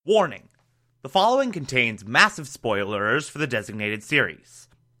Warning: the following contains massive spoilers for the designated series.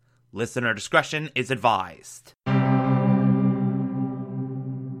 Listener discretion is advised.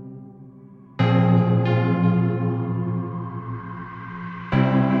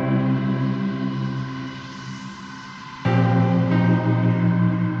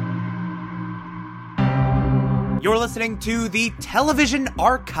 You're listening to the Television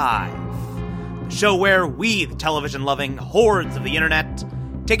Archive, the show where we, the television-loving hordes of the internet,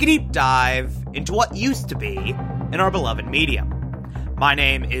 take a deep dive into what used to be in our beloved medium. My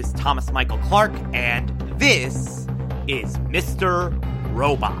name is Thomas Michael Clark, and this is Mr.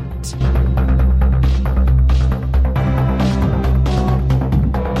 Robot.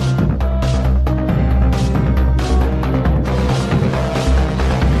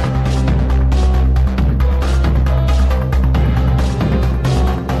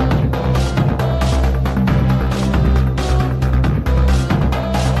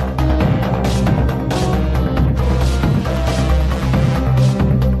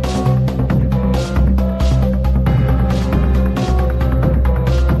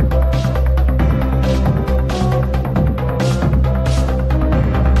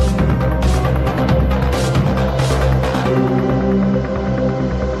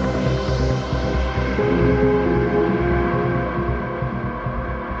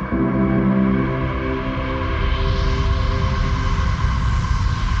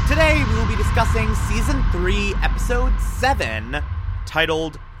 Today we will be discussing Season 3, Episode 7,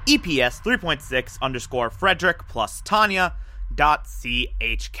 titled EPS 3.6 _ Frederick plus Tanya.chk.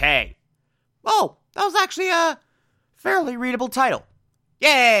 Oh, that was actually a fairly readable title.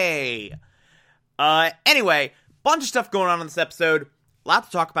 Yay! Anyway, bunch of stuff going on in this episode. A lot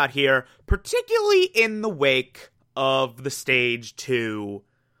to talk about here, particularly in the wake of the Stage 2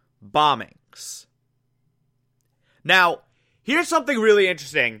 bombings. Now, here's something really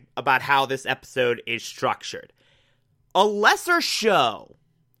interesting about how this episode is structured. A lesser show,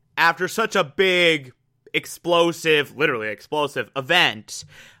 after such a big, explosive, literally explosive event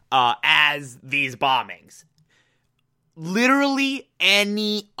as these bombings, literally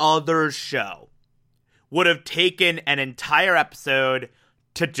any other show would have taken an entire episode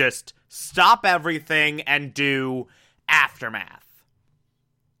to just stop everything and do aftermath.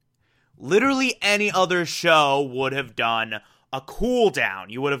 Literally any other show would have done a cool down.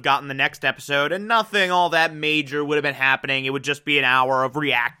 You would have gotten the next episode and nothing all that major would have been happening. It would just be an hour of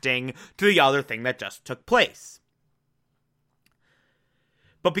reacting to the other thing that just took place.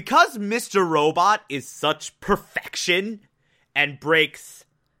 But because Mr. Robot is such perfection and breaks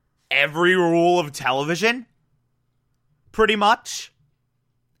every rule of television, pretty much,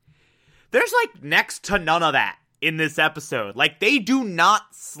 there's like next to none of that in this episode. Like, they do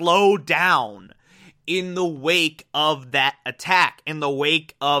not slow down in the wake of that attack, in the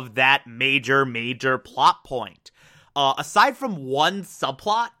wake of that major plot point. Aside from one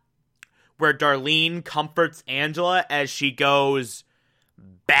subplot where Darlene comforts Angela as she goes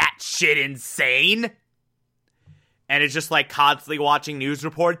batshit insane and is just like constantly watching news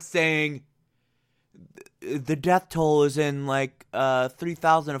reports saying the death toll is in like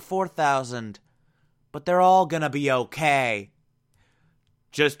 3,000 to 4,000, but they're all gonna be okay.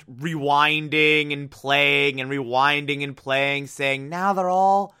 Just rewinding and playing, saying, now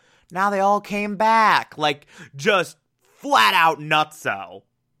they all came back. Like, just flat out nutso.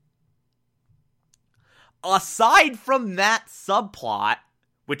 Aside from that subplot,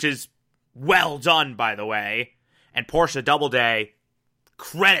 which is well done, by the way, and Portia Doubleday,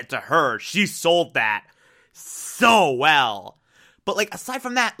 credit to her, she sold that so well. But, like, aside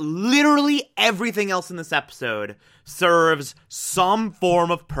from that, literally everything else in this episode serves some form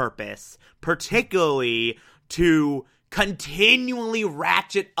of purpose, particularly to continually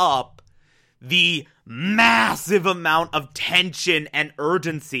ratchet up the massive amount of tension and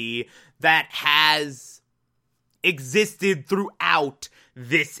urgency that has existed throughout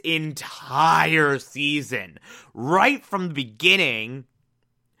this entire season. Right from the beginning,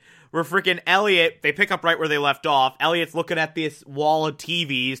 where freaking Elliot, they pick up right where they left off. Elliot's looking at this wall of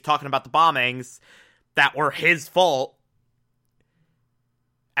TVs talking about the bombings that were his fault,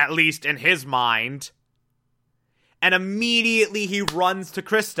 at least in his mind. And immediately he runs to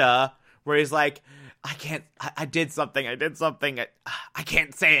Krista, where he's like, I did something, I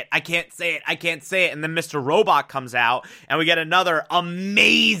can't say it. And then Mr. Robot comes out, and we get another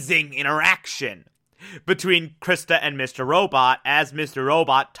amazing interaction between Krista and Mr. Robot, as Mr.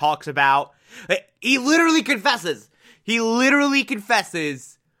 Robot talks about, he literally confesses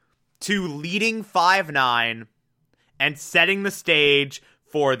to leading 5-9 and setting the stage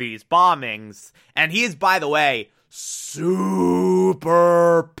for these bombings. And he is, by the way, super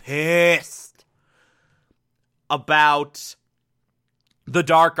pissed about the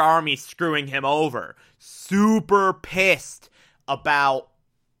Dark Army screwing him over. Super pissed about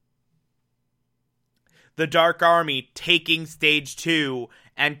the Dark Army taking Stage 2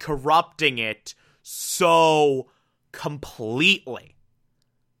 and corrupting it so completely.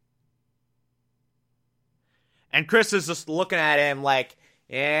 And Chris is just looking at him like,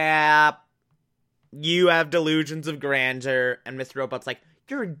 yeah, you have delusions of grandeur. And Mr. Robot's like,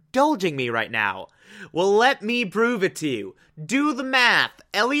 you're indulging me right now. Well, let me prove it to you. Do the math.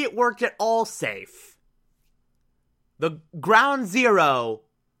 Elliot worked at Allsafe, the ground zero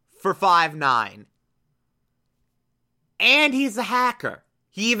for 5-9. And he's a hacker.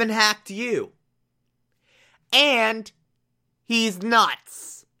 He even hacked you. And he's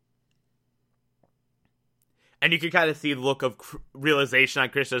nuts. And you can kind of see the look of realization on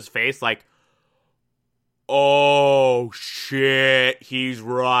Krista's face, like, oh shit, he's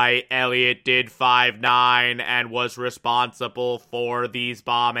right. Elliot did 5-9 and was responsible for these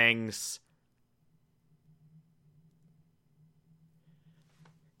bombings.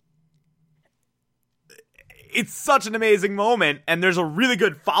 It's such an amazing moment, and there's a really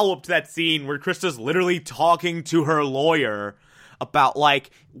good follow-up to that scene where Krista's literally talking to her lawyer about, like,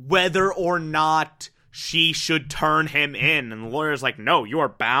 whether or not she should turn him in. And the lawyer's like, no, you are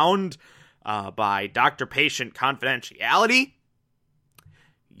bound by doctor-patient confidentiality.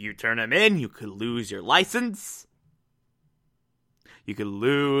 You turn him in, you could lose your license. You could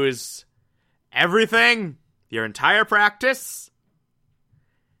lose everything, your entire practice.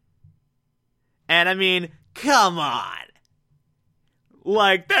 And I mean, come on.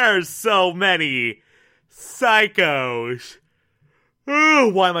 Like, there's so many psychos.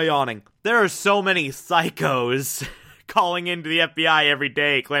 Ooh, why am I yawning? There are so many psychos calling into the FBI every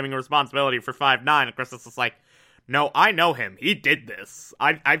day claiming responsibility for 5-9. And Chris is just like, no, I know him. He did this.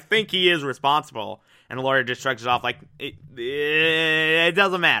 I think he is responsible. And the lawyer just shrugs it off like, it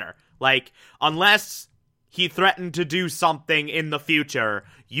doesn't matter. Like, unless he threatened to do something in the future,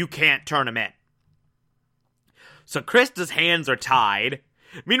 you can't turn him in. So Krista's hands are tied.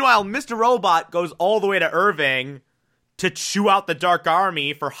 Meanwhile, Mr. Robot goes all the way to Irving to chew out the Dark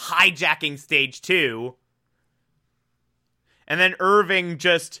Army for hijacking Stage 2. And then Irving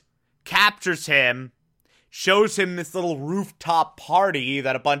just captures him, shows him this little rooftop party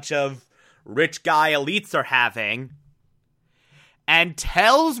that a bunch of rich guy elites are having, and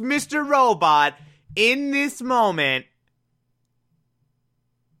tells Mr. Robot in this moment,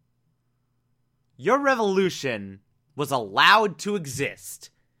 your revolution was allowed to exist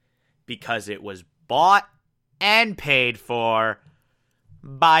because it was bought and paid for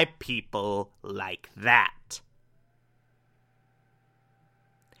by people like that.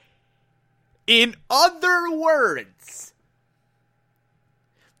 In other words,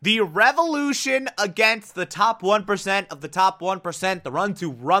 the revolution against the top 1% of the top 1%, the ones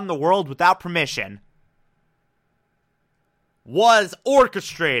who run the world without permission, was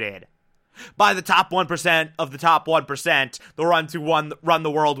orchestrated by the top 1% of the top 1%, the ones who run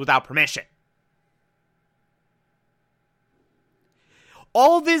the world without permission.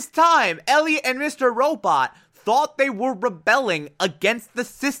 All this time, Elliot and Mr. Robot thought they were rebelling against the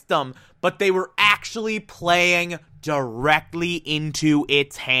system, but they were actually playing directly into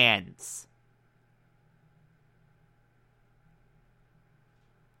its hands.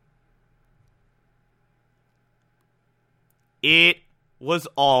 It was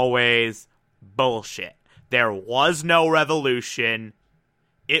always bullshit. There was no revolution.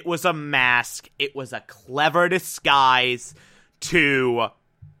 It was a mask. It was a clever disguise to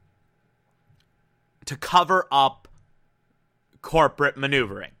cover up corporate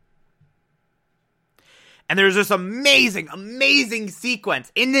maneuvering. And there's this amazing, amazing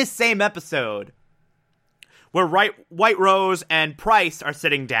sequence in this same episode where White Rose and Price are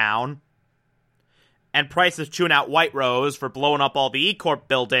sitting down, and Price is chewing out White Rose for blowing up all the E-Corp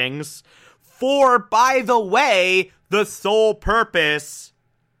buildings for, by the way, the sole purpose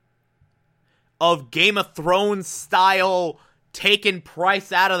of Game of Thrones style taking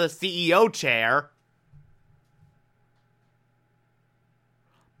Price out of the CEO chair,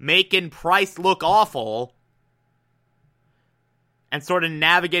 making Price look awful, and sort of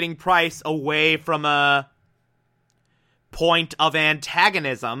navigating Price away from a point of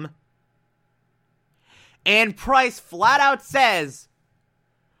antagonism. And Price flat out says,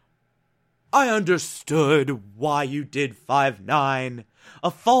 I understood why you did 5-9,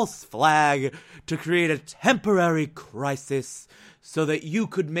 a false flag to create a temporary crisis so that you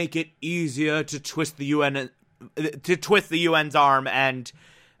could make it easier to twist the UN's arm and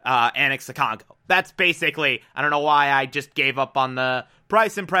annex the Congo. That's basically, I don't know why I just gave up on the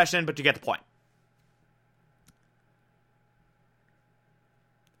Price impression, but you get the point.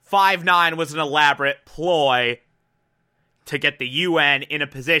 5-9 was an elaborate ploy to get the UN in a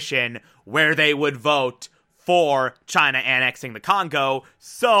position where they would vote for China annexing the Congo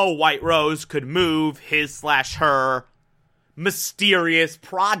so White Rose could move his/her mysterious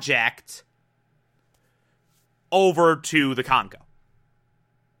project over to the Congo.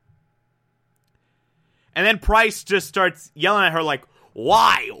 And then Price just starts yelling at her like,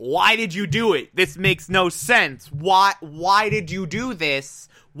 why? Why did you do it? This makes no sense. Why did you do this?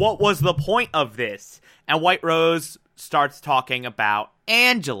 What was the point of this? And White Rose starts talking about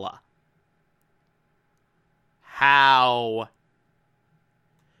Angela. How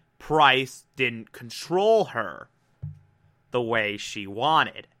Price didn't control her the way she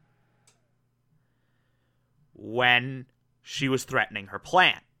wanted when she was threatening her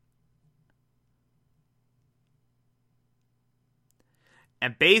plan.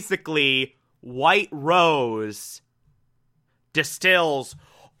 And basically, White Rose distills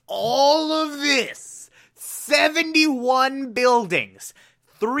all of this, 71 buildings,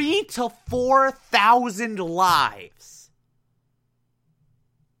 3,000 to 4,000 lives.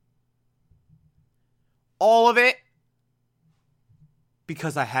 All of it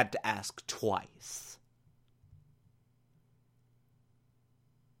because I had to ask twice.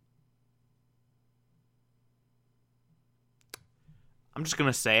 I'm just going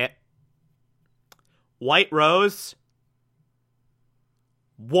to say it. White Rose,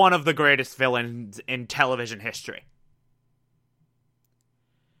 one of the greatest villains in television history.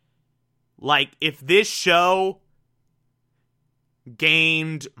 Like, if this show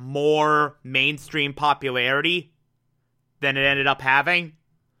gained more mainstream popularity than it ended up having,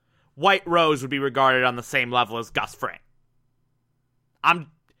 White Rose would be regarded on the same level as Gus Fring. I'm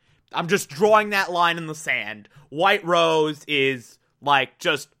just drawing that line in the sand. White Rose is like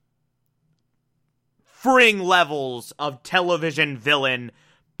just Fring levels of television villain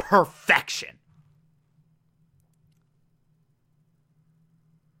perfection.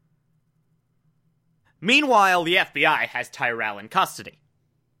 Meanwhile, the FBI has Tyrell in custody.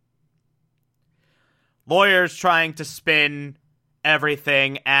 Lawyers trying to spin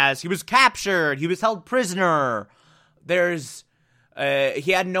everything as he was captured, he was held prisoner,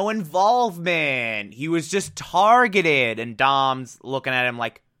 he had no involvement, he was just targeted, and Dom's looking at him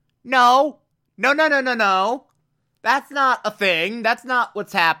like, no, that's not a thing, that's not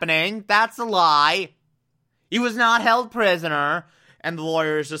what's happening, that's a lie, he was not held prisoner, and the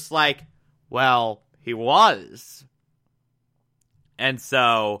lawyer is just like, well, he was, and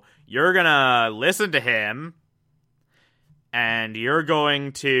so you're gonna listen to him, and you're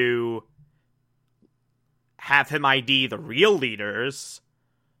going to have him ID the real leaders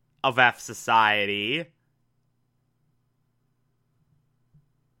of F Society,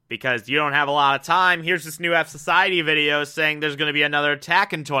 because you don't have a lot of time. Here's this new F Society video saying there's going to be another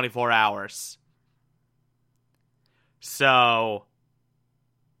attack in 24 hours. So,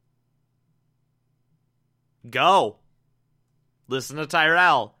 go. Listen to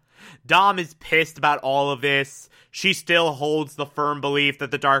Tyrell. Dom is pissed about all of this. She still holds the firm belief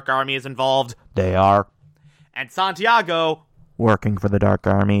that the Dark Army is involved. They are. And Santiago, working for the Dark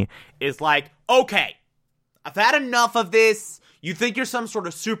Army, is like, okay, I've had enough of this. You think you're some sort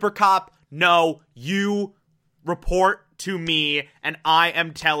of super cop? No, you report to me, and I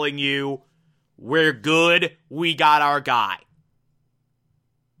am telling you, we're good. We got our guy.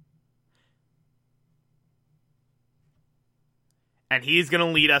 And he's going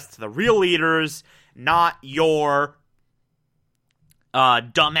to lead us to the real leaders, not your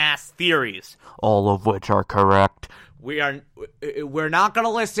dumbass theories, all of which are correct. We're not going to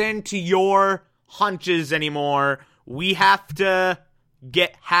listen to your hunches anymore. We have to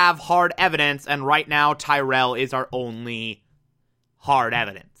have hard evidence, and right now Tyrell is our only hard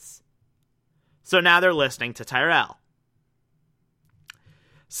evidence. So now they're listening to Tyrell.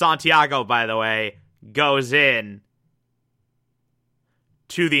 Santiago, by the way, goes in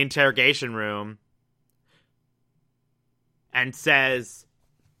to the interrogation room and says,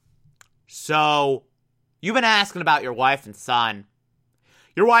 so, you've been asking about your wife and son.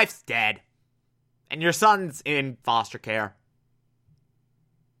 Your wife's dead, and your son's in foster care.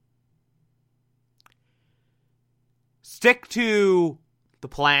 Stick to the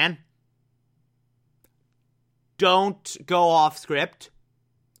plan. Don't go off script,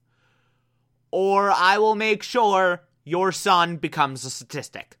 or I will make sure your son becomes a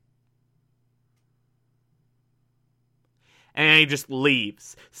statistic. And he just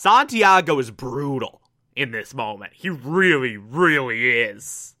leaves. Santiago is brutal. in this moment. He really, really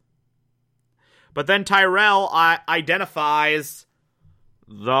is. But then Tyrell identifies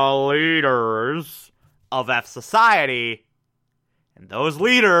the leaders of F Society, and those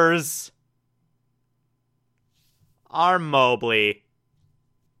leaders are Mobley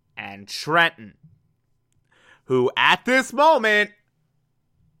and Trenton, who at this moment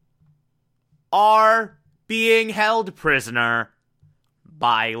are being held prisoner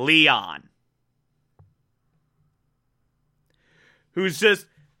by Leon, who just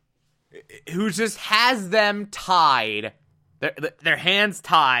has them tied, their hands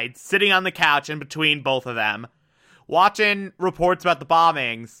tied, sitting on the couch in between both of them, watching reports about the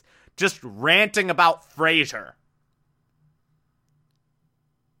bombings, just ranting about Frazier.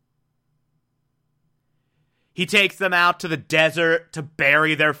 He takes them out to the desert to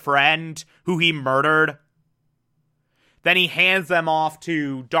bury their friend who he murdered. Then he hands them off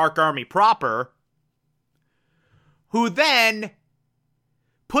to Dark Army proper, who then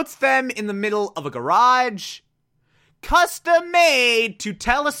puts them in the middle of a garage, custom made to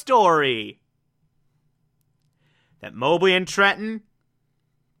tell a story that Mobley and Trenton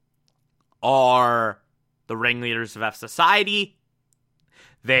are the ringleaders of F Society.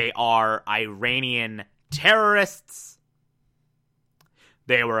 They are Iranian terrorists.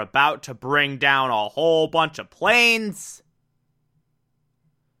 They were about to bring down a whole bunch of planes.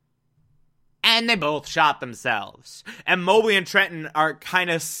 And they both shot themselves. And Mobley and Trenton are kind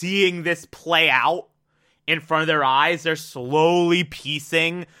of seeing this play out in front of their eyes. They're slowly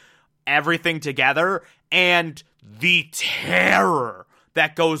piecing everything together. And the terror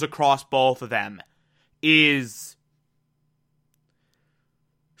that goes across both of them is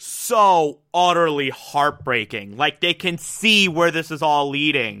so utterly heartbreaking. Like, they can see where this is all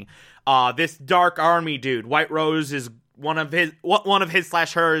leading. This Dark Army dude, White Rose, is one of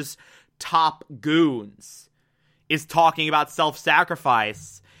his/hers top goons, is talking about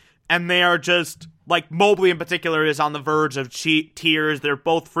self-sacrifice, and they are just, like, Mobley in particular is on the verge of tears. They're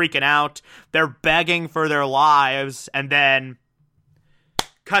both freaking out. They're begging for their lives, and then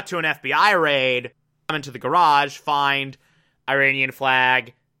cut to an FBI raid, come into the garage, find Iranian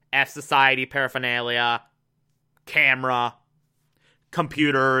flag, F Society paraphernalia, camera,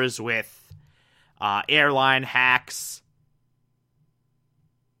 computers with airline hacks,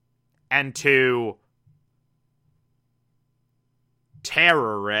 and 2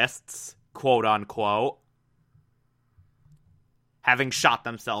 terrorists, quote unquote, having shot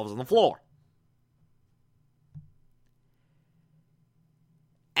themselves on the floor.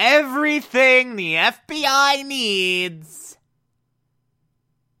 Everything the FBI needs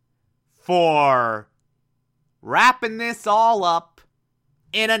for wrapping this all up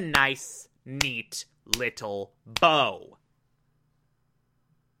in a nice, neat little bow.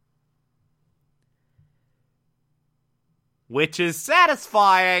 Which is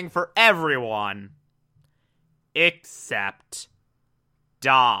satisfying for everyone except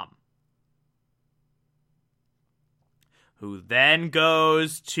Dom, who then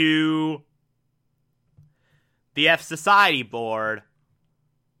goes to the F Society board,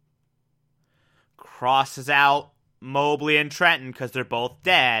 crosses out Mobley and Trenton because they're both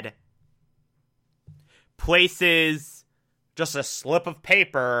dead, places just a slip of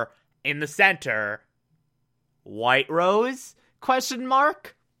paper in the center. White Rose? Question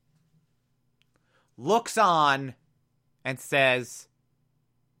mark? Looks on and says,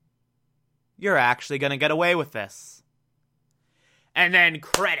 "You're actually gonna get away with this." And then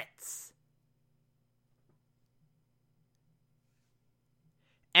credits.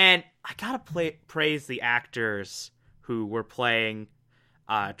 And I gotta praise the actors who were playing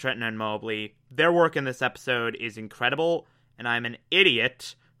Trenton and Mobley. Their work in this episode is incredible, and I'm an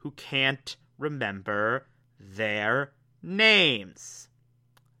idiot who can't remember their names.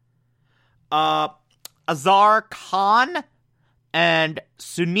 Azar Khan and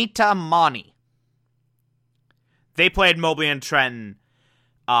Sunita Mani. They played Mobley and Trenton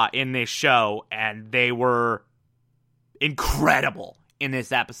in this show, and they were incredible in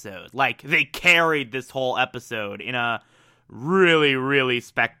this episode. Like, they carried this whole episode in a really, really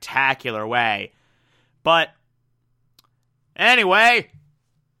spectacular way. But anyway,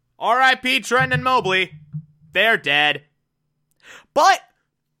 R.I.P. Trenton and Mobley. They're dead. But,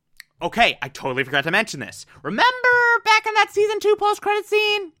 okay, I totally forgot to mention this. Remember back in that season 2 post-credit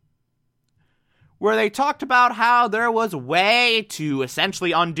scene? Where they talked about how there was a way to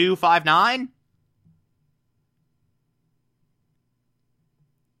essentially undo 5-9?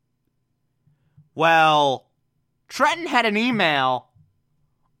 Well, Trenton had an email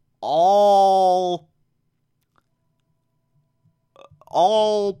all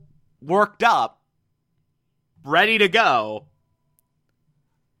worked up ready to go.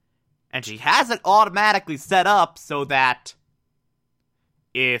 And she has it automatically set up so that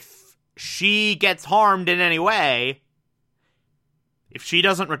if she gets harmed in any way, if she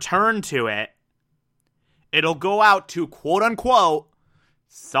doesn't return to it, it'll go out to, quote-unquote,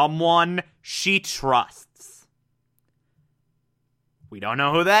 someone she trusts. We don't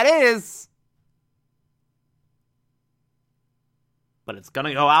know who that is, but it's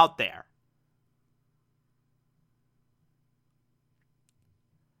gonna go out there.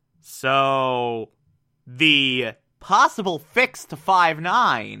 So, the possible fix to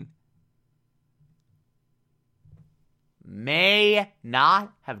 5'9" may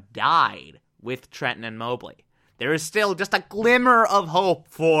not have died with Trenton and Mobley. There is still just a glimmer of hope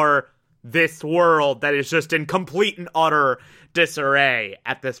for this world that is just in complete and utter disarray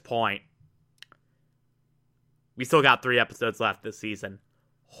at this point. We still got 3 episodes left this season.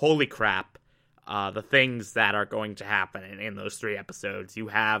 Holy crap. The things that are going to happen in those 3 episodes, you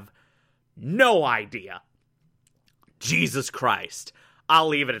have no idea. Jesus Christ. I'll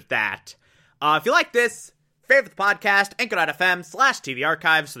leave it at that. If you like this, favorite the podcast, anchor.fm/TV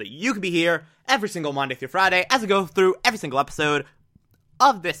archives, so that you can be here every single Monday through Friday as I go through every single episode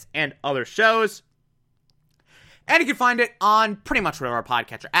of this and other shows. And you can find it on pretty much whatever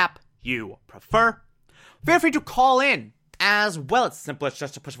podcatcher app you prefer. Feel free to call in as well. It's simple as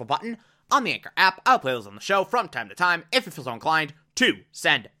just a push of a button on the Anchor app. I'll play those on the show from time to time if you feel so inclined to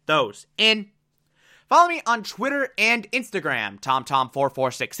send those in. Follow me on Twitter and Instagram,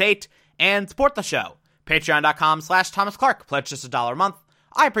 TomTom4468, and support the show. Patreon.com/Thomas Clark. Pledge just $1 a month.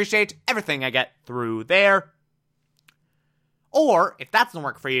 I appreciate everything I get through there. Or, if that doesn't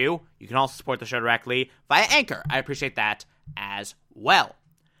work for you, you can also support the show directly via Anchor. I appreciate that as well.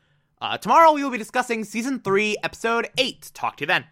 Tomorrow we will be discussing Season 3, Episode 8. Talk to you then.